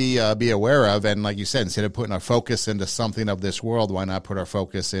really be aware of. And like you said, instead of putting our focus into something of this world, why not put our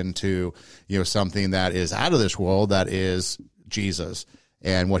focus into something that is out of this world, that is Jesus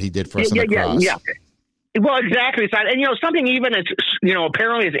and what he did for us on the cross. Yeah. Well, exactly. And, something even as,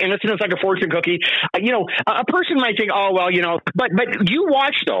 apparently as innocent as like a fortune cookie, a person might think, oh, well, but you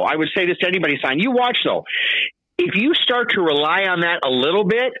watch though. I would say this to anybody, Son, you watch though. If you start to rely on that a little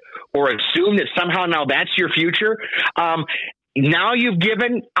bit or assume that somehow now that's your future, now you've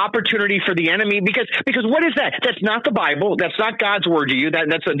given opportunity for the enemy, because what is that? That's not the Bible. That's not God's word to you.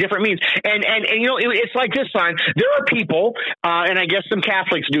 That's a different means. And it's like this, Son. There are people, and I guess some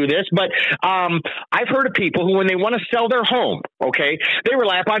Catholics do this, but I've heard of people who, when they want to sell their home, okay, they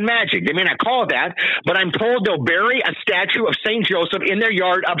rely upon magic. They may not call it that, but I'm told they'll bury a statue of Saint Joseph in their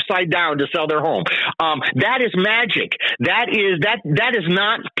yard upside down to sell their home. That is magic. That is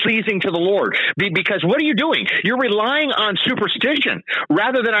not pleasing to the Lord, because what are you doing? You're relying on superstition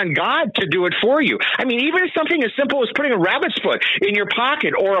rather than on God to do it for you. I mean, even if something as simple as putting a rabbit's foot in your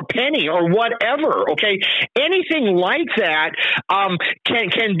pocket or a penny or whatever, okay, anything like that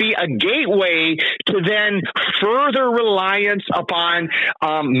can be a gateway to then further reliance upon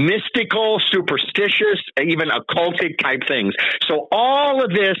mystical, superstitious, even occultic type things. So all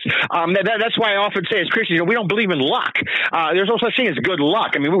of this, that's why I often say as Christians, we don't believe in luck. There's no such thing as good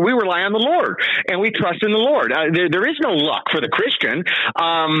luck. I mean, we rely on the Lord and we trust in the Lord. There is no luck for the Christian.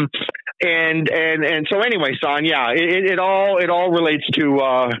 And so anyway, Son, yeah, it all relates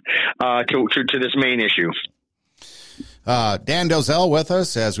to this main issue. Dan Dozel with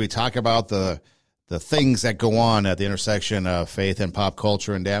us as we talk about the things that go on at the intersection of faith and pop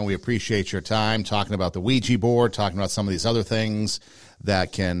culture. And Dan, we appreciate your time talking about the Ouija board, talking about some of these other things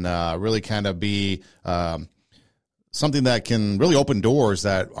that can really kind of be something that can really open doors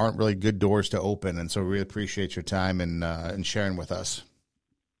that aren't really good doors to open. And so we really appreciate your time and sharing with us.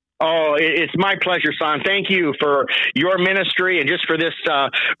 Oh, it's my pleasure, Son. Thank you for your ministry and just for this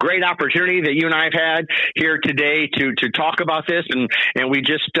great opportunity that you and I have had here today to talk about this. And we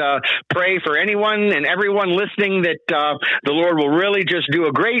just pray for anyone and everyone listening that the Lord will really just do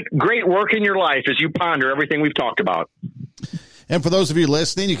a great work in your life as you ponder everything we've talked about. And for those of you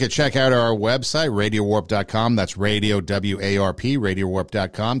listening, you can check out our website, radiowarp.com. That's radio, W-A-R-P,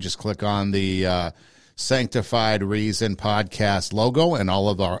 radiowarp.com. Just click on the Sanctified Reason podcast logo, and all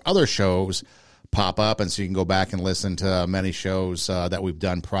of our other shows pop up. And so you can go back and listen to many shows that we've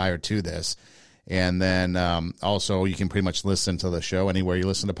done prior to this. And then also you can pretty much listen to the show anywhere you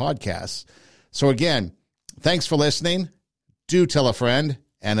listen to podcasts. So again, thanks for listening. Do tell a friend.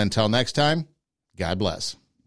 And until next time, God bless.